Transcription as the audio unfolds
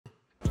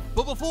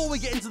But before we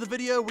get into the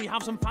video, we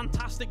have some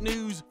fantastic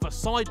news for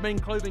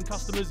Sidemen clothing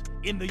customers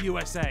in the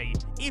USA.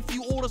 If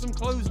you order some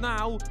clothes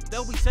now,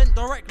 they'll be sent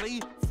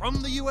directly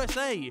from the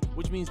USA,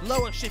 which means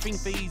lower shipping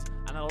fees,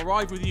 and they'll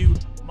arrive with you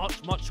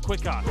much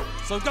quicker.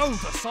 So go to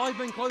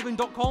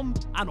sidemenclothing.com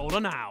and order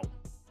now.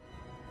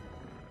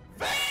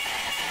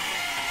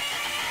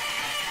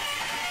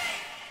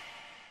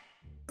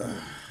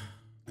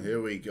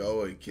 Here we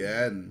go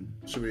again.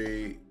 Should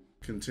we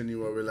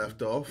continue where we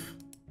left off?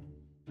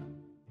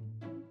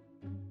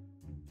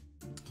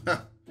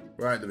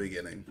 Right at the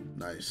beginning.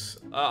 Nice.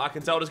 I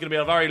can tell there's going to be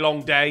a very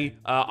long day.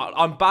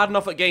 I'm bad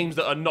enough at games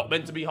that are not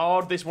meant to be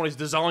hard. This one is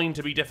designed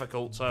to be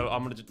difficult, so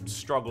I'm going to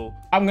struggle.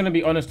 I'm going to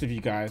be honest with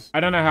you guys. I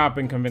don't know how I've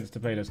been convinced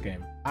to play this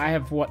game. I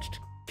have watched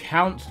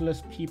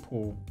countless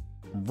people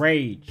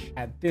rage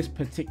at this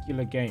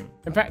particular game.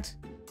 In fact,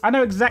 I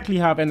know exactly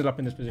how I've ended up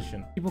in this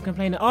position. People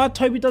complaining, oh,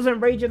 Toby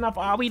doesn't rage enough.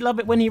 Oh, we love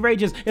it when he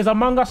rages. Is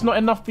Among Us not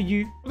enough for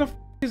you? What the f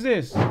is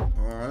this? All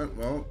right,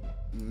 well,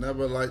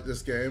 never liked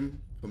this game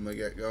from the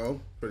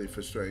get-go. Pretty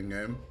frustrating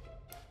game.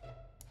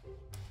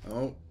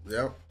 Oh,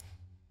 yep.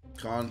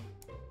 Can't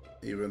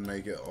even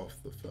make it off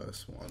the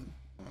first one.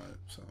 All right,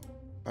 so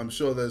I'm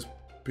sure there's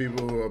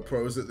people who are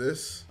pros at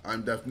this.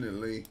 I'm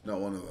definitely not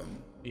one of them.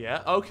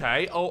 Yeah,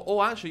 okay.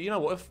 Oh, actually, you know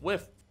what?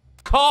 If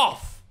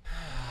cough!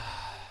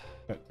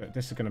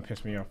 This is gonna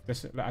piss me off.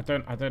 I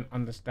don't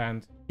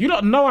understand. You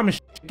don't know I'm in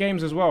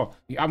games as well.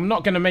 I'm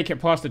not gonna make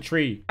it past the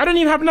tree. I don't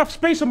even have enough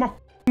space on my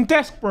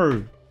desk,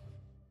 bro.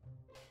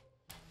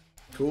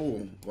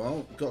 Cool.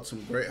 Well, got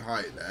some great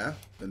height there.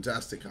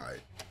 Fantastic height.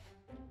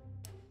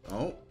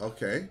 Oh,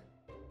 okay.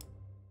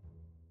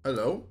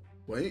 Hello.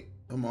 Wait.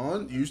 Come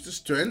on. Use the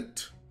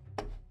strength.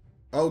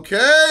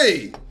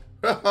 Okay.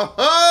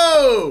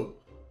 Ho!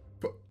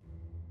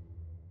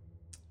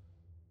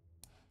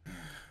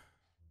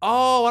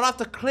 Oh, I'd have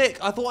to click.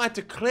 I thought I had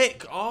to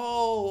click.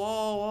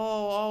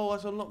 Oh,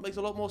 that makes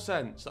a lot more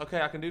sense.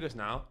 Okay, I can do this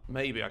now.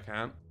 Maybe I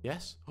can.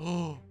 Yes?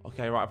 Oh,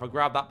 okay, right. If I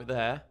grab that bit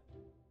there.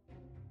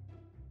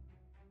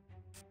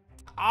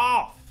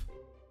 Off!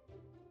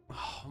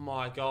 Oh,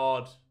 my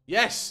God.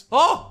 Yes!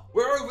 Oh,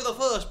 we're over the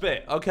first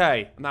bit.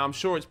 Okay, now I'm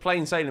sure it's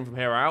plain sailing from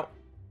here out.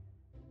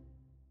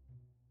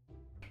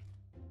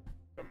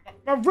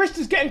 My wrist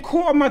is getting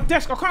caught on my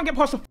desk. I can't get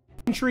past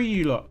the tree,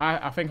 you lot.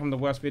 I think I'm the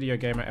worst video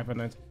gamer ever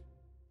known.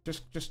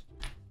 Just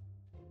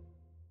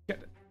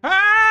get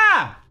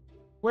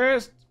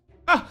where's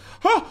no!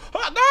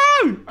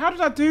 How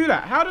did I do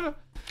that? How did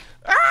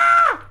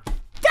I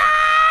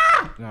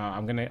No,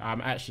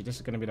 I'm actually, this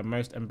is gonna be the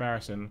most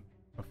embarrassing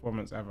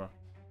performance ever.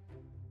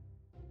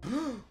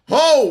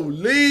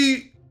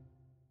 Holy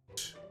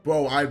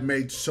bro, I've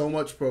made so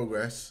much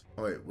progress.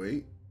 Oh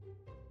wait.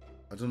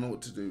 I don't know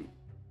what to do.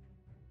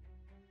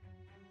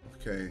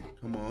 Okay,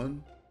 come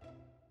on.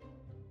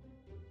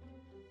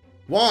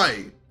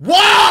 Why?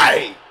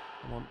 Why?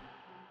 Come on.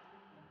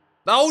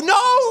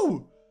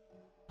 Oh,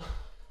 no!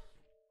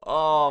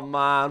 Oh,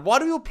 man. Why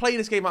do we all play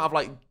this game out of,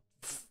 like...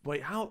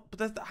 Wait, how...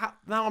 But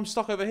now I'm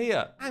stuck over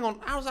here. Hang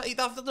on. How's that...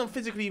 That's not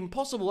physically even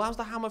possible. How's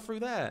the hammer through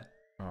there?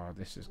 Oh,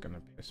 this is going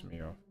to piss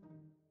me off.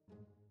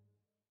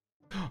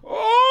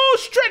 Oh,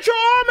 stretch your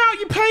arm out,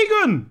 you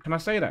pagan! Can I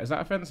say that? Is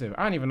that offensive?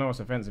 I don't even know what's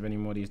offensive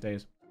anymore these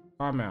days.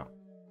 Arm out.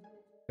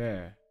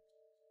 There.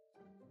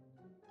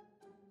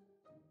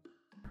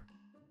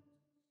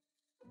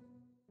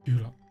 You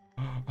lot,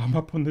 I'm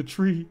up on the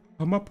tree.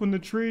 I'm up on the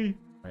tree.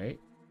 Wait,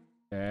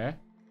 there.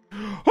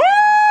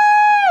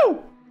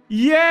 Oh!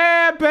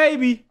 Yeah,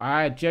 baby.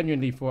 I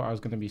genuinely thought I was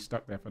going to be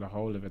stuck there for the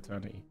whole of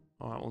eternity.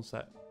 All right, one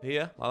sec.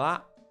 Here, like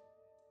that.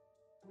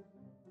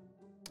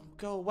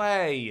 Go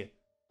away.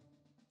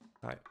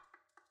 Right.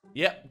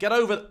 Yep, get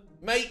over,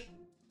 mate.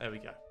 There we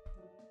go.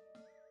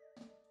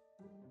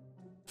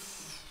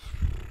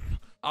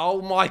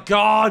 Oh my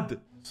God.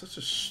 Such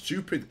a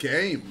stupid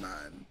game,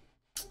 man.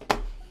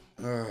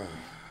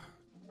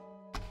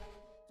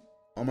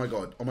 Oh my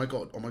God, oh my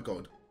God, oh my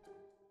God.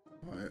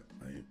 Alright,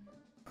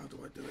 how do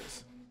I do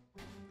this?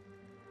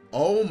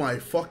 Oh my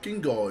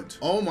fucking God.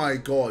 Oh my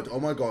God, oh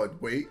my God.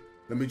 Wait,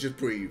 let me just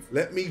breathe.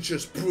 Let me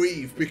just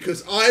breathe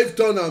because I've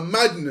done a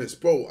madness,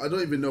 bro. I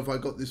don't even know if I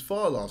got this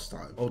far last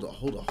time. Hold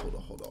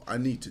on. I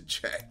need to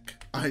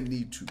check.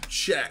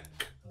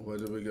 Where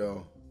did we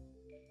go?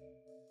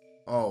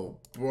 Oh,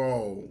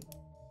 bro.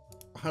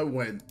 I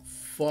went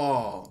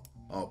far.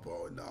 Oh,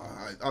 bro, no.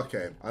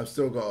 Okay, I've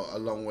still got a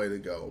long way to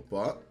go,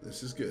 but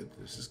this is good.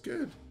 This is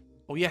good.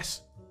 Oh,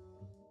 yes.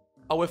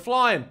 Oh, we're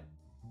flying.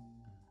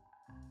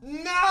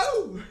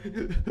 No!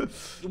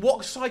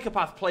 What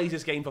psychopath plays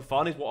this game for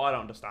fun is what I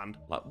don't understand.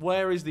 Like,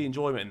 where is the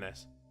enjoyment in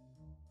this?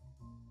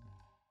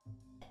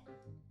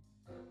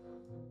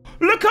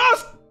 Look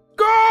us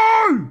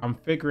go! I'm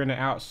figuring it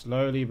out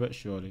slowly but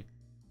surely.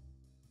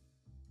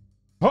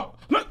 Oh,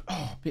 look!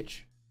 Oh, bitch.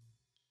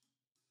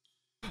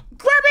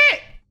 Grab it!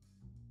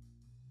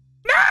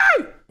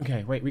 No!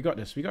 Okay, wait, we got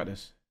this.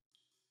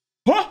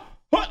 Grab!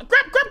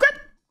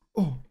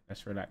 Oh,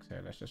 let's relax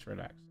here. Let's just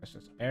relax.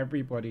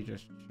 Everybody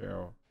just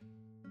chill.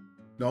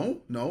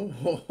 No, no.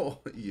 Oh,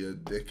 you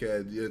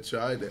dickhead. You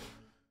tried it.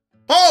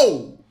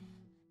 Oh!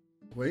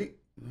 Wait.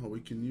 No,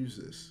 we can use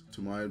this to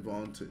my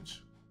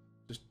advantage.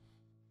 Just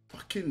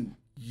fucking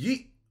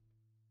yeet.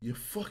 You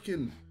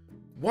fucking...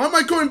 Why am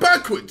I going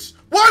backwards?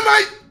 Why am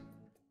I...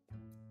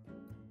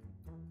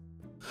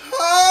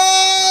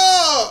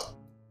 Ah!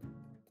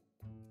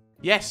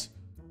 Yes.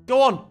 Go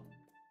on.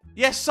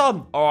 Yes,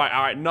 son. All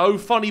right. No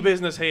funny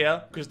business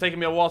here, because it's taking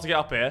me a while to get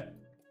up here.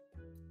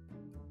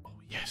 Oh,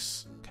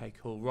 yes. Okay,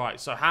 cool. Right,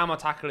 so how am I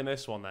tackling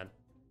this one, then?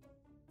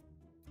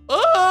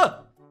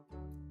 Ah!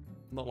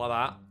 Not like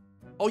that.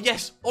 Oh,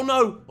 yes. Oh,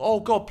 no. Oh,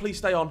 God, please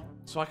stay on.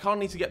 So I can't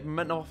need to get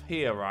momentum off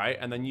here, right?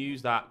 And then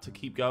use that to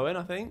keep going,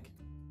 I think.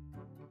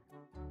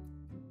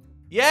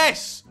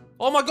 Yes!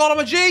 Oh, my God, I'm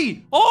a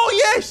G! Oh,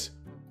 yes!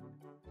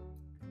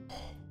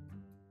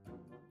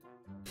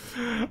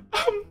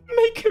 I'm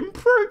making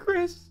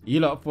progress. You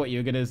lot thought you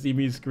were gonna see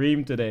me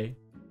scream today.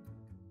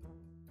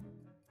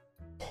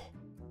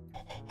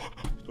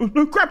 Oh,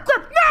 no, grab,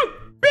 no,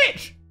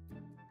 bitch!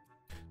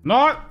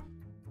 No,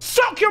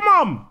 suck your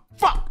mum!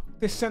 Fuck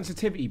this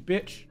sensitivity,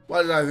 bitch.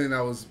 Why did I think that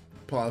was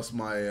past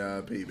my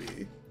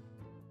PB?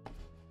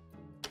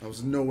 I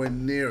was nowhere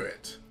near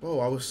it. Oh,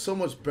 I was so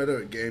much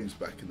better at games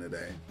back in the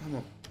day. I'm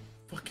a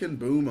fucking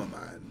boomer,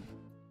 man.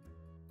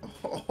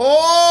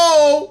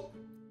 Oh!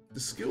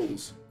 The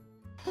skills.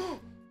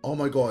 Oh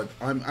my god,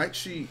 I'm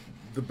actually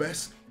the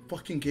best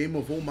fucking gamer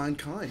of all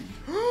mankind.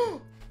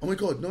 Oh my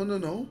god, no, no,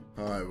 no.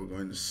 Alright, we're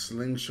going to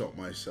slingshot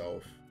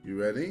myself.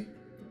 You ready?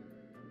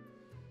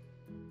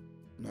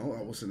 No,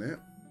 that wasn't it.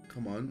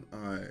 Come on.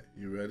 Alright,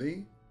 you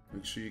ready?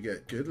 Make sure you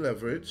get good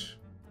leverage.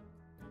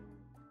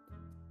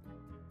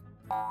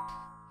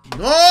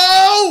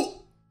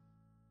 No!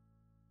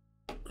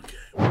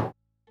 Okay.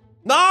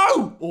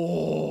 No!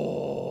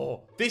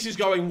 Oh, this is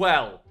going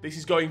well. This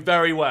is going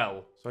very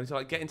well. So I need to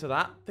like get into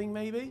that thing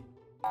maybe?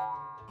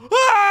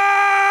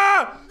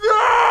 Ah!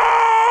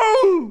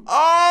 No!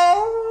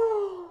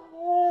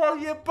 Oh,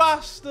 you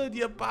bastard,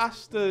 you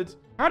bastard.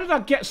 How did I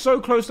get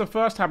so close the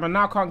first time and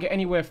now can't get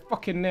anywhere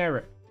fucking near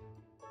it?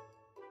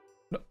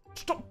 No,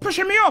 stop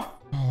pushing me off!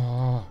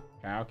 Oh,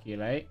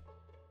 calculate.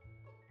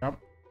 Jump.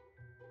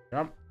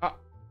 Jump up.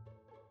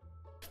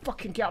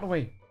 Fucking get out of the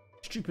way.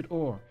 Stupid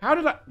ore. How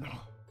did I...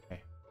 Oh,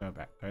 okay, go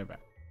back, go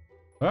back.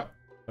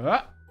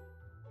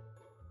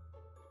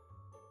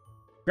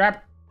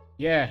 Grab.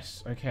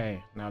 Yes,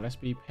 okay. Now let's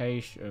be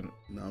patient.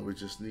 Now we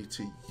just need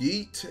to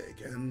yeet it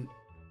again.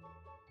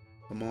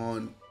 Come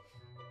on.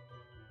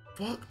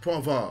 Fuck,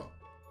 brother.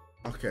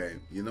 Okay,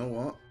 you know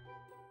what?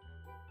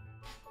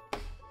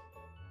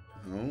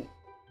 No.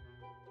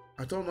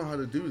 I don't know how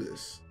to do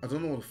this. I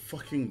don't know what to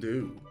fucking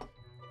do.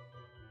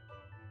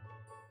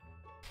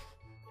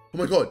 Oh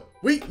my god.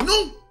 Wait,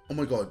 no! Oh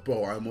my god,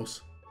 bro, I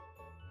almost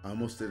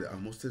did it.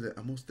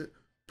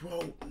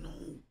 Bro,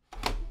 no.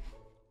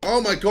 Oh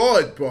my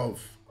god, bro.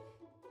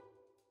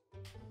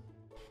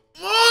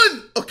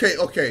 On! Okay.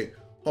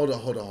 Hold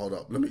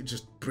up. Let me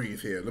just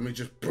breathe here. Let me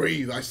just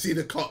breathe. I see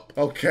the cup.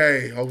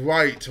 Okay,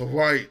 alright.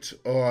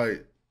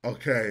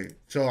 Okay.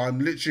 So I'm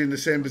literally in the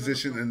same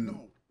position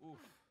and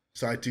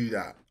so I do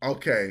that.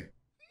 Okay.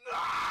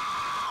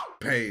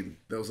 Pain.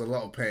 There was a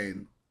lot of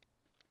pain.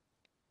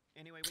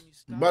 Anyway, when you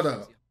start,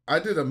 Brother, I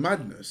did a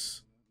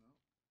madness.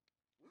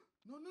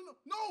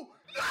 No!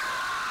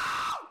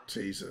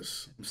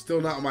 Jesus. I'm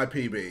still not on my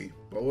PB,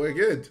 but we're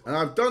good. And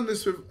I've done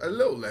this with a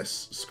little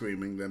less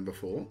screaming than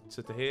before.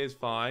 So to here's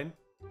fine.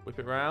 Whip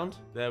it round.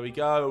 There we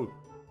go.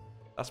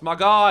 That's my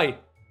guy.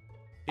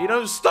 He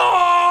don't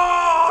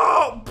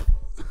stop!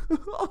 Look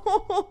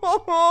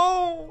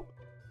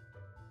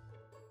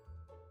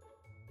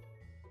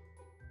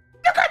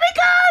at me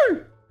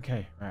go!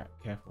 Okay, right,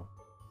 careful.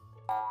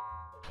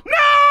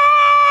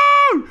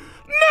 No!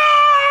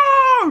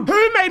 No!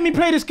 Who made me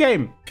play this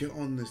game? Get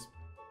on this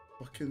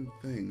fucking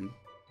thing.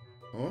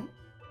 Oh?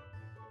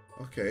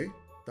 Okay,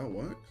 that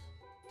works.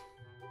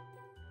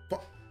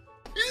 But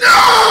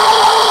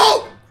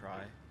no! don't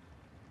cry.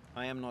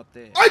 I am not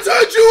there. I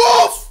turned you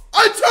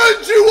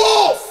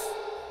off!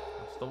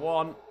 That's the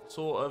one,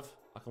 sort of.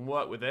 I can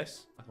work with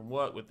this.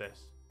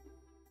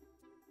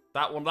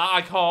 That one, that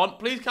I can't.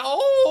 Please can't.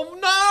 Oh,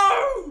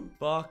 no!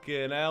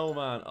 Fucking hell,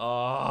 man.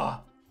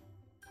 Ah.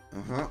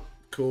 Uh-huh.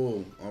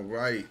 Cool. All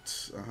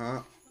right.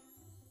 Uh-huh.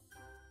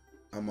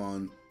 I'm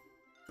on.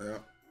 Yeah.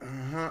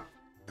 Uh-huh.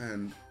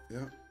 And,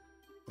 yeah.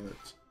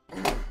 Let's.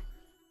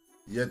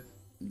 Yeah.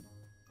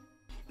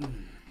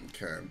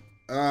 Okay.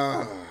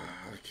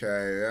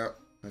 Okay. Yep.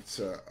 That's,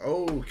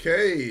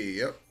 okay.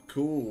 Yep.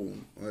 Cool.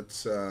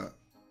 Let's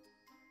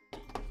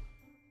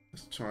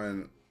try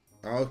and.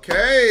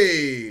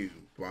 Okay.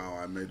 Wow,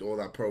 I made all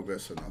that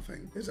progress for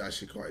nothing. It's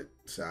actually quite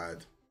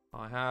sad.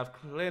 I have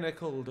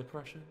clinical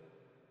depression.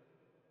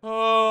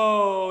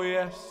 Oh,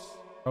 yes.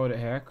 Hold it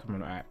here. Come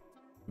on, alright.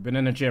 We've been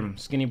in the gym.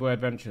 Skinny boy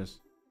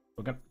adventures.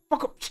 We're gonna...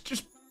 Fuck up.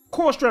 Just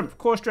core strength.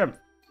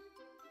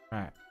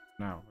 Alright.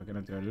 Now, we're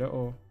gonna do a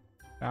little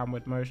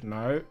downward motion.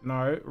 No.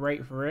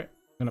 Wait for it.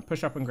 I'm gonna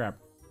push up and grab.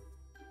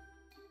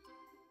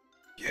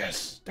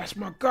 Yes, that's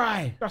my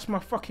guy. That's my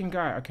fucking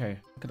guy. Okay,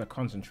 look at the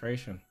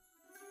concentration.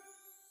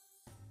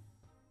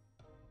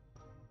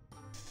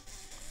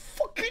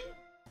 Fucking.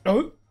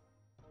 No.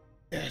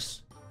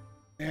 Yes.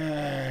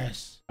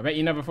 Yes. I bet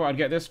you never thought I'd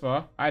get this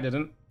far. I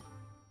didn't.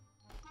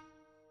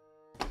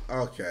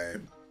 Okay.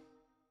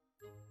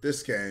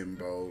 This game,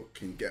 bro,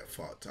 can get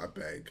fucked, I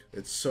beg.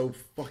 It's so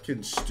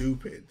fucking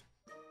stupid.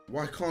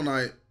 Why can't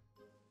I...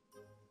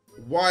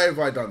 Why have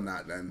I done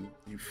that then?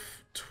 You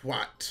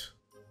twat.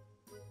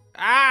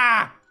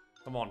 Ah!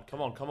 Come on,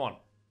 come on, come on.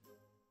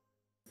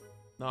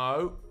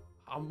 No.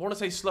 I want to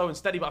say slow and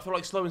steady, but I feel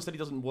like slow and steady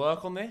doesn't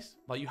work on this.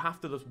 Like, you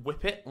have to just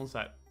whip it. One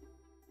sec.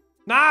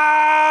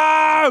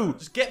 No!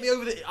 Just get me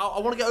over the... I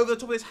want to get over the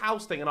top of this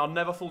house thing and I'll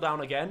never fall down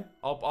again.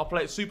 I'll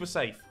play it super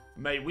safe.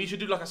 Mate, we should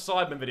do like a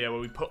Sidemen video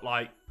where we put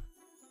like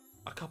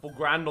a couple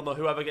grand on the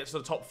whoever gets to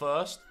the top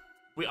first.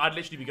 I'd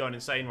literally be going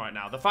insane right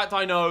now. The fact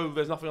I know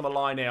there's nothing on the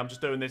line here, I'm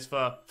just doing this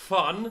for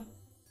fun,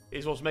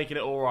 is what's making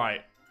it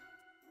alright.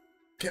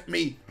 Get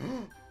me.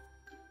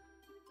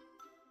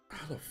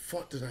 How the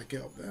fuck did I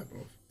get up there,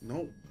 bro?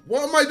 No.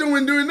 What am I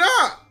doing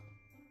that?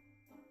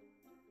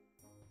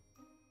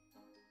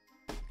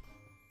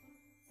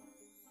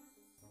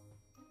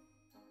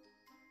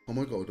 Oh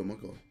my god, oh my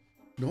god.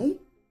 No?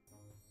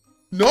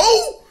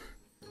 No!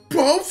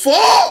 Bro,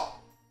 fuck!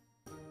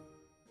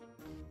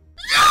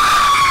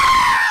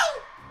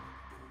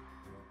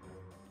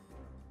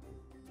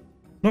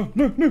 No,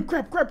 no, no,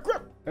 grab, grab,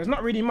 grab. There's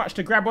not really much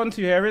to grab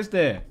onto here, is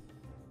there?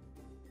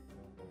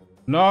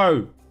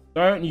 No,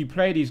 don't you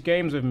play these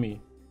games with me.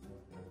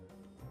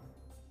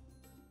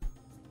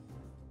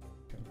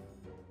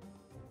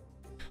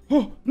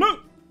 Oh, no!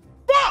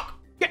 Fuck!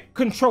 Get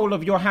control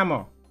of your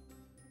hammer.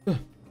 Ugh.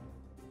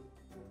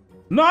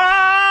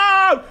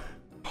 No!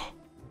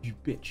 You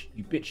bitch,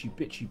 you bitch, you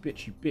bitch, you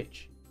bitch, you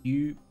bitch.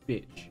 You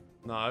bitch.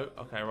 No?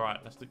 Okay, right.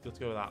 Let's go with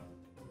that.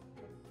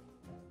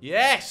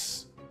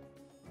 Yes!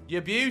 You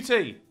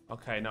beauty!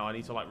 Okay, no, I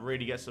need to like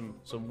really get some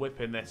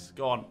whip in this.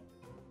 Go on.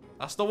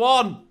 That's the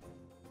one!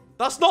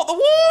 That's not the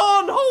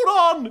one! Hold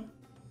on!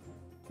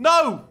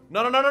 No!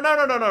 No, no, no, no, no,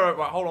 no, no, no.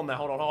 Right, hold on there.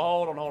 Hold on,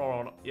 hold on, hold on,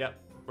 hold on. Yep.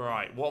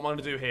 Right, what am I going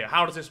to do here?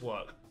 How does this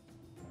work?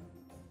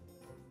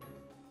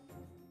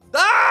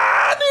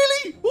 Ah!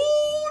 Nearly!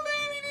 Ooh,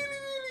 nearly, nearly,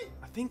 nearly.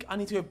 I think I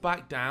need to go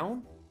back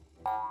down.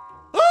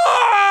 Ah!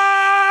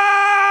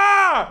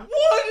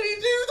 Why did he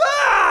do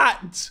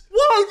that?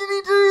 Why did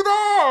he do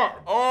that?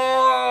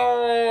 Oh!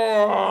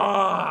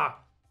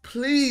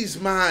 Please,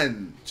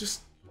 man.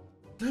 Just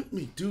let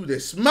me do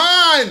this,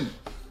 man!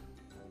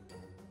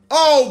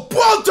 Oh,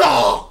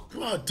 brother!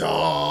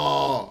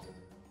 Brother!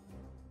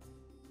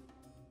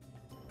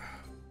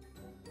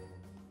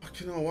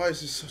 Fucking hell, why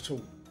is this such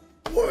a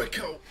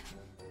workout?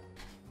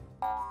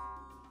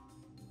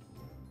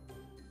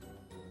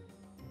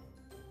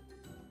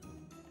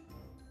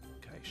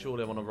 Okay,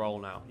 surely I'm on a roll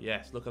now.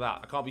 Yes, look at that.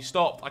 I can't be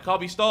stopped. I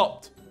can't be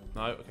stopped.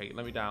 No, okay,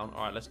 let me down.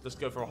 All right, let's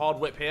go for a hard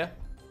whip here.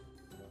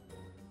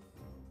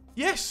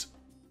 Yes!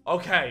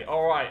 Okay,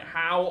 all right.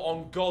 How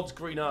on God's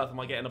green earth am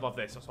I getting above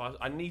this? So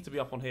I need to be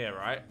up on here,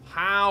 right?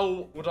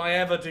 How would I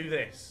ever do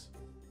this?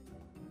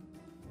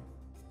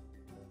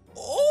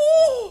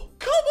 Oh,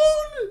 come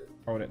on!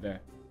 Hold it there.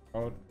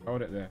 Hold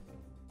it there.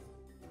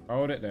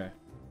 Hold it there.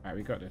 All right,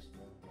 we got this.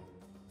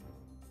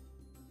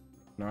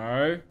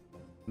 No.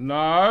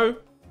 No.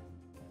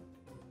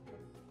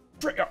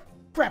 Straight up.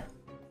 Grab.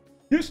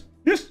 Yes.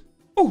 Yes.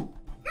 Oh.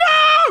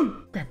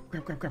 No! Grab,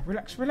 grab, grab, grab.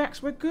 Relax,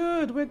 relax. We're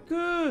good. We're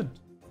good.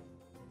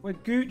 We're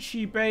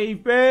Gucci,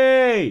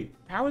 baby.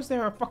 How is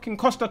there a fucking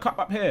Costa Cup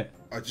up here?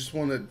 I just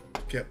want to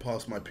get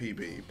past my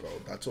PB, bro.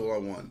 That's all I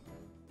want.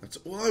 That's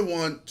all I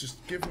want.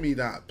 Just give me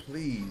that,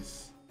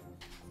 please.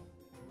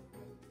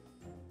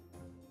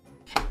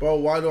 Bro,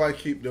 why do I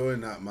keep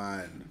doing that,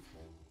 man?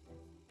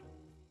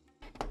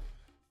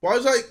 Why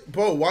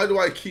do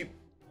I keep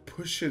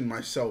pushing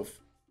myself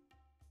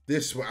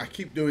this way? I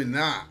keep doing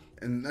that.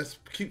 And that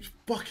keeps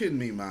fucking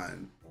me,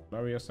 man.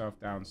 Lower yourself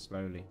down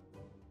slowly.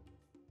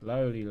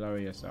 Slowly lower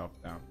yourself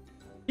down.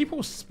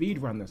 People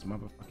speedrun this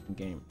motherfucking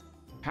game.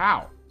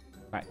 How?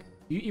 Like,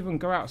 you even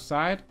go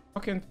outside?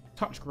 Fucking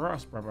touch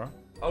grass, brother.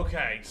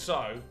 Okay,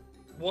 so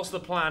what's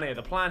the plan here?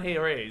 The plan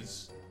here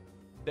is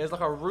there's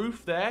like a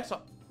roof there.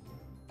 So,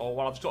 oh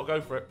well, I've just got to go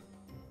for it.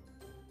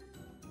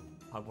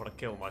 I want to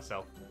kill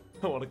myself.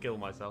 I want to kill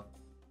myself.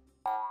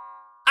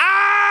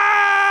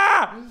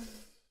 Ah!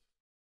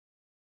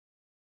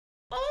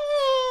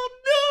 Oh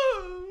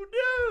no,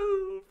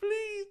 no,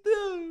 please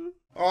no.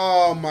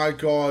 Oh my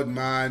god,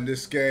 man.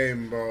 This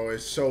game, bro,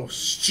 is so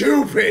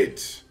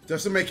stupid.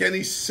 Doesn't make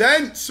any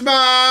sense,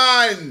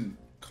 man.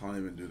 Can't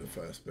even do the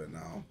first bit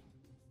now.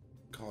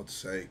 God's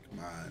sake,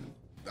 man.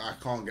 I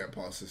can't get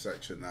past this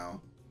section now.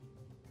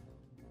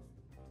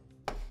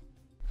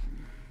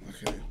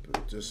 Okay,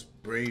 but just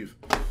breathe.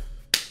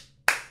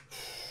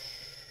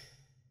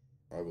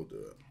 I will do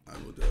it. I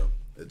will do it.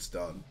 It's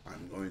done.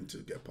 I'm going to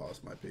get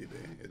past my PB.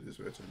 It is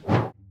written.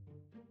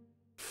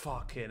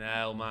 Fucking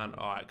hell, man.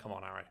 All right, come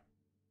on, Harry.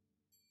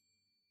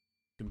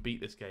 You can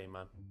beat this game,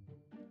 man.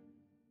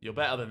 You're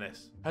better than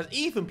this. Has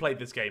Ethan played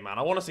this game, man?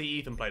 I want to see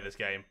Ethan play this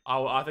game.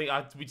 I think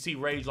we'd see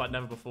rage like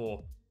never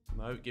before.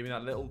 No, give me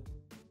that little...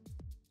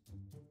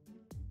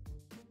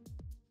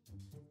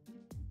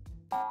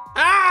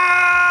 Ah!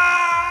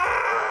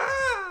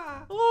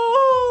 Ooh!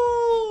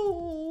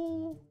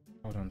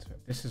 Hold on to it.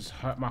 This has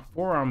hurt my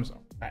forearms.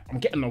 I'm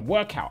getting a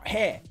workout.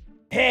 Hair.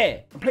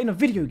 I'm playing a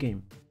video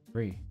game.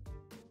 3,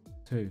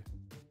 2,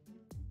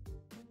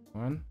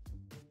 1.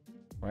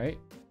 Wait.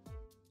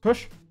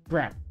 Push.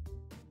 Grab.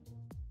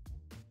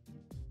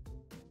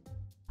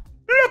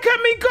 Look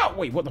at me go!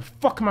 Wait, what the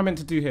fuck am I meant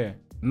to do here?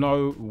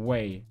 No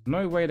way.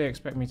 No way they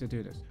expect me to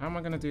do this. How am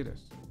I gonna do this?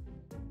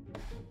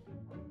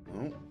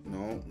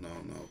 No.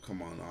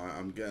 Come on.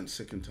 I'm getting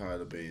sick and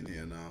tired of being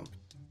here now.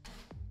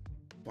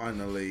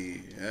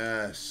 Finally,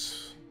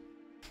 yes.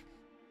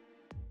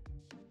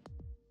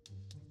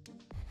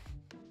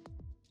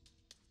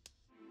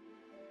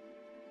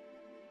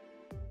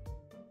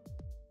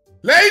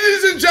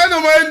 Ladies and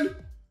gentlemen,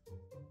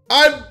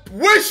 I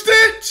wished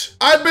it,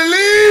 I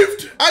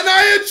believed, and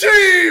I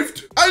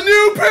achieved. A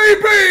new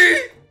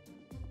PB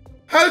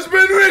has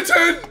been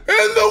written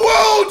in the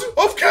world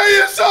of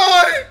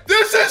KSI.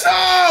 This is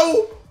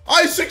how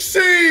I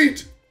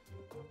succeed.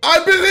 I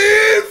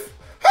believe,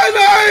 and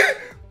I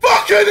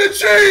fucking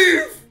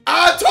achieve.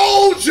 I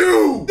told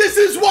you. This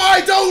is why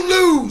I don't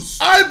lose.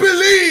 I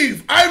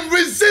believe. I'm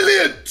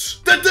resilient.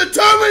 The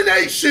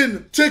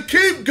determination to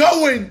keep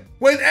going.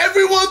 When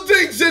everyone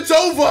thinks it's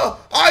over,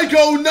 I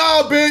go,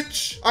 nah,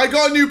 bitch. I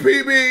got a new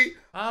PB.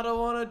 I don't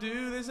want to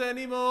do this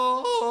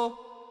anymore.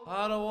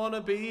 I don't want to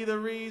be the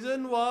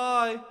reason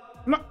why.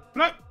 No.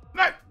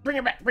 Bring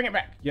it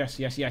back. Yes.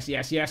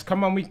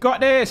 Come on, we got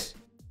this.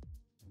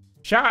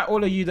 Shout out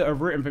all of you that are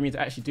rooting for me to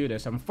actually do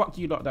this. And fuck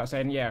you lot that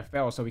saying, yeah,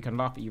 fail so we can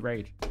laugh at you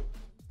rage.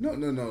 No.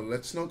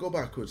 Let's not go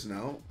backwards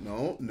now.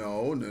 No.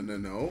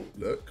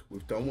 Look,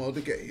 we've done well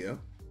to get here.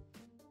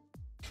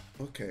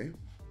 Okay.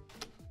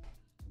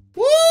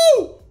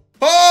 Woo!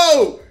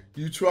 Oh!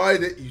 You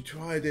tried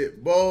it.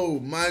 Whoa,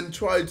 man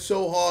tried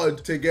so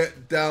hard to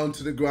get down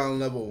to the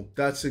ground level.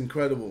 That's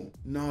incredible.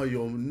 No,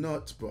 you're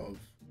nuts, bro.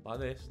 Like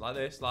this.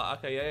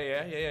 Okay,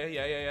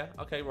 yeah.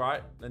 Okay,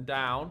 right. Then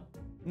down.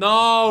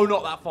 No,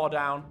 not that far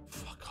down.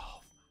 Fuck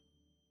off.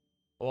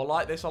 Oh, I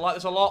like this a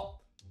lot.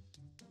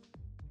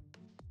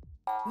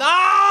 No!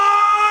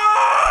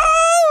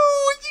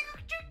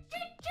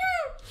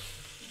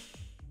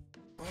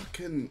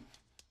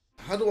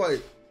 How do I...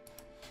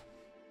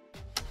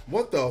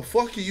 What the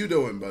fuck are you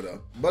doing, brother?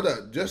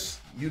 Brother, just...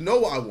 You know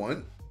what I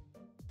want.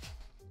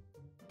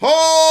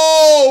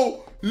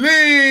 Holy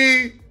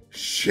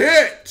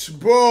shit,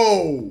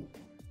 bro.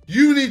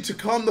 You need to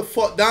calm the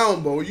fuck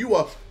down, bro. You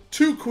are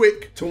too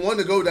quick to want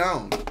to go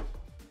down.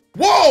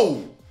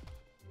 Whoa!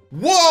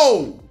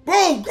 Bro,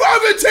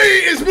 gravity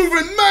is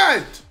moving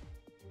mad!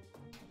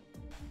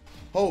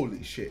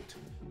 Holy shit.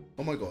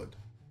 Oh my god.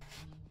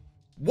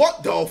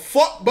 What the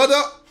fuck,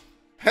 brother?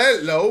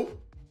 Hello?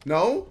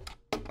 No?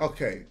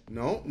 Okay.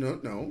 No.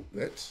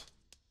 Let's...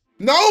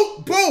 No!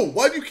 Bro,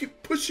 why do you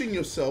keep pushing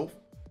yourself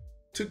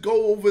to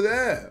go over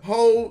there?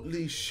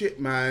 Holy shit,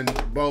 man.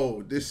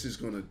 Bro, this is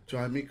gonna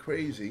drive me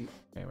crazy.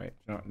 Okay, wait.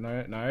 No.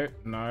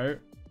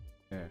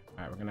 Yeah,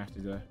 alright, we're gonna have to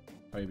do the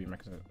TOBI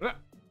mechanism.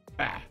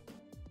 Ah.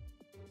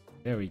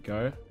 There we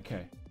go.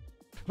 Okay.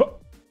 No!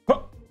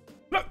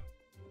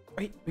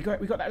 Wait, we got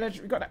that ledge.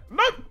 We got that.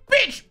 No!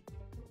 Bitch!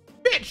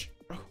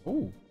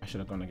 Oh, I should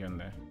have gone again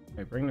there.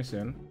 Okay, bring this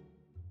in.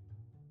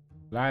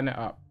 Line it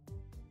up.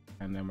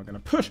 And then we're gonna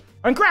push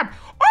and grab.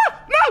 Oh,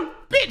 no!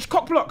 Bitch!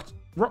 Cock blocked.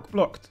 Rock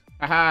blocked.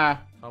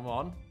 Aha. Come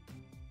on.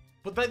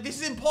 But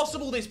this is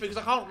impossible, because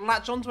I can't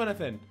latch onto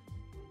anything.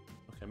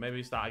 Okay,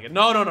 maybe start again.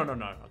 No.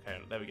 Okay,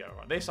 there we go.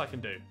 Right, this I can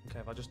do. Okay,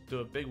 if I just do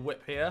a big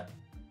whip here.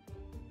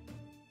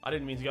 I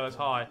didn't mean to go as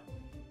high.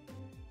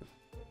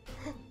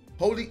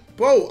 Holy...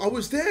 Bro, I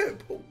was there.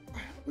 Bro,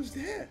 I was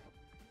there.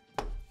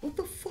 What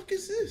the fuck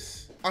is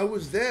this? I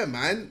was there,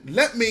 man.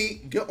 Let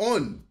me get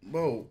on,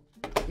 bro.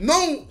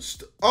 No.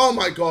 Oh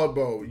my god,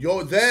 bro.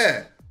 You're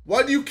there.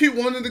 Why do you keep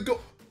wanting to go?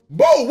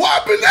 Bro,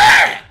 what happened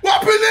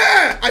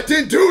there? I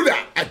didn't do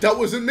that. That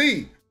wasn't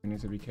me. We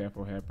need to be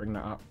careful here. Bring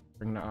that up,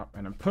 and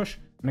then push,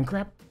 and then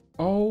grab.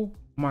 Oh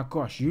my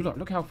gosh, you lot,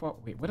 look how far.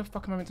 Wait, where the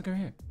fuck am I meant to go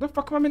here? What the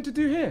fuck am I meant to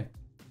do here?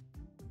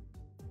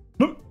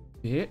 No,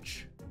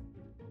 bitch.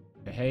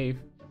 Behave.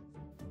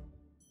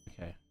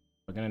 Okay,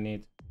 we're gonna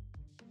need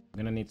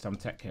some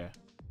tech here.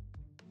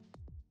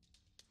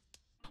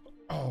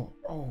 Oh.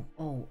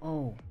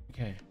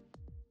 Okay.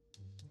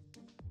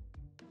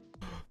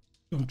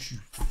 Don't you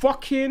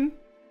fucking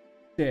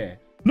dare.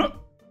 No.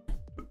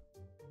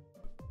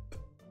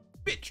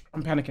 Bitch.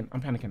 I'm panicking.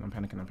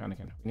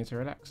 We need to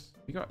relax.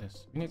 We got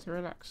this. We need to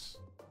relax.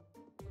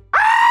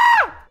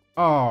 Ah!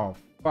 Oh,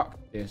 fuck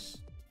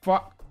this. Why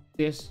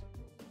is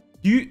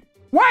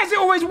it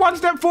always 1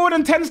 step forward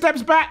and 10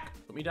 steps back?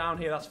 Put me down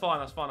here. That's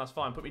fine.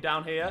 Put me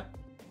down here.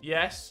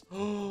 Yes.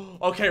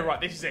 Okay, right.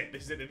 This is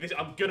it.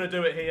 I'm gonna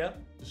do it here.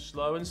 Just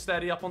slow and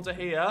steady up onto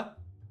here.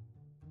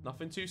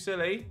 Nothing too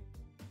silly.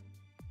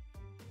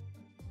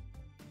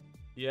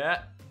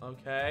 Yeah,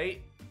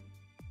 okay.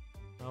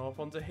 Now up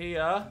onto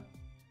here.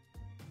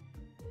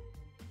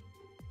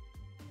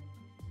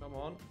 Come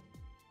on.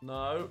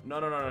 No, no,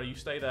 no, no, no. You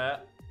stay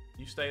there.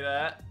 You stay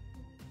there.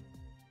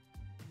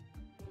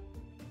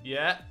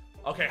 Yeah.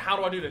 Okay, how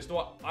do I do this? Do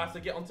I have to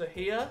get onto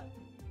here?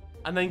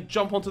 And then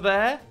jump onto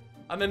there?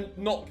 And then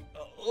knock...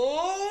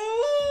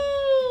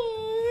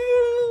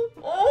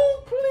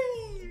 Oh,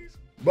 please.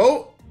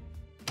 Bro,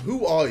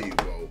 who are you,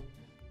 bro?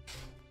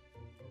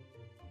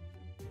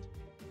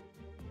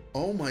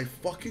 Oh my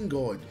fucking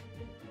god.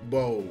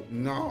 Bro,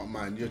 nah,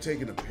 man, you're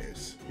taking a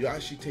piss. You're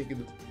actually taking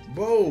the...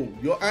 Bro,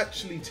 you're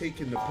actually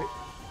taking the piss.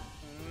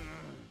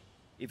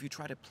 If you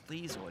try to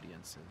please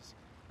audiences,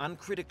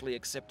 uncritically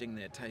accepting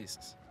their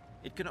tastes,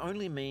 it can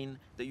only mean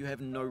that you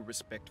have no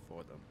respect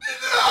for them.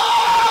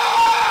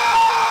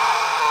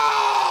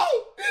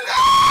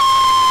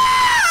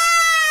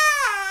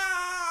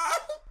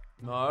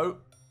 No.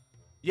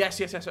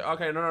 Yes, yes, yes.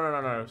 Okay, no, no, no,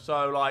 no, no.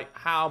 So, like,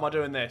 how am I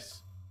doing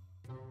this?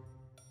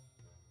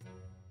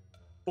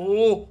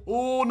 Oh,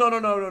 oh, no, no,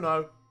 no, no,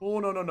 no.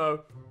 Oh, no, no,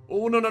 no.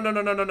 Oh, no, no, no,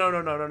 no, no, no, no,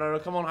 no, no, no, no.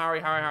 Come on, Harry,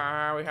 Harry,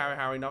 Harry, Harry,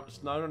 Harry. No,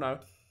 no, no, no.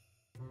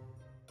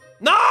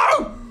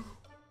 No!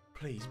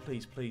 Please,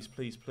 please, please,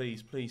 please,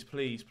 please, please,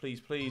 please,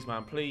 please, please,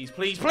 man. Please,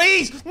 please,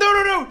 please! No,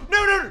 no, no,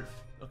 no, no!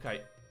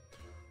 Okay.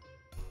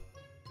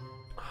 Oh,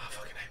 I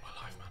fucking hate my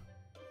life, man.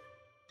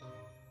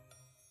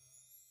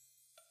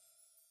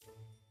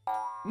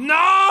 No!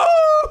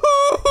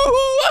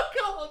 I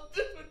can't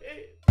do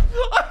it!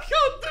 I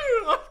can't do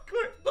it! I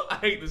quit. I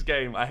hate this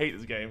game. I hate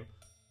this game.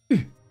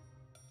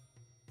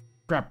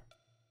 Grab.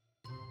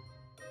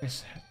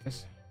 This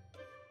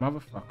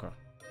motherfucker.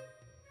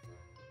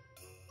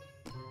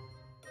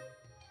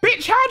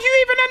 Bitch, how'd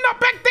you even end up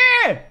back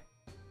there?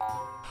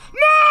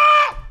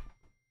 No!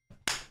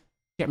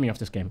 Get me off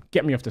this game.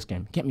 Get me off this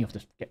game. Get me off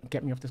this.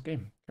 Get me off this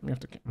game. Get me off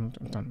the game. I'm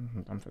done.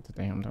 I'm done for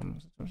today. I'm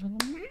done.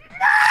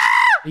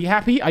 Are you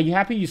happy? Are you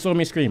happy? You saw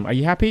me scream. Are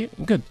you happy?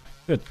 Good.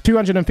 Good.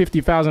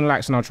 250,000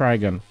 likes and I'll try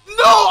again.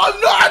 No, I'm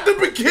not at the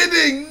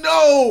beginning.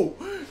 No.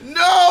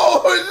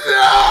 No.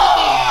 No.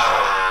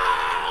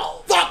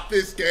 Fuck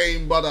this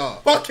game, brother.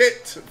 Fuck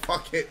it.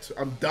 Fuck it.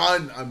 I'm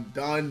done. I'm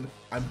done.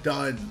 I'm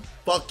done.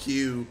 Fuck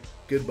you.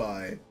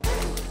 Goodbye.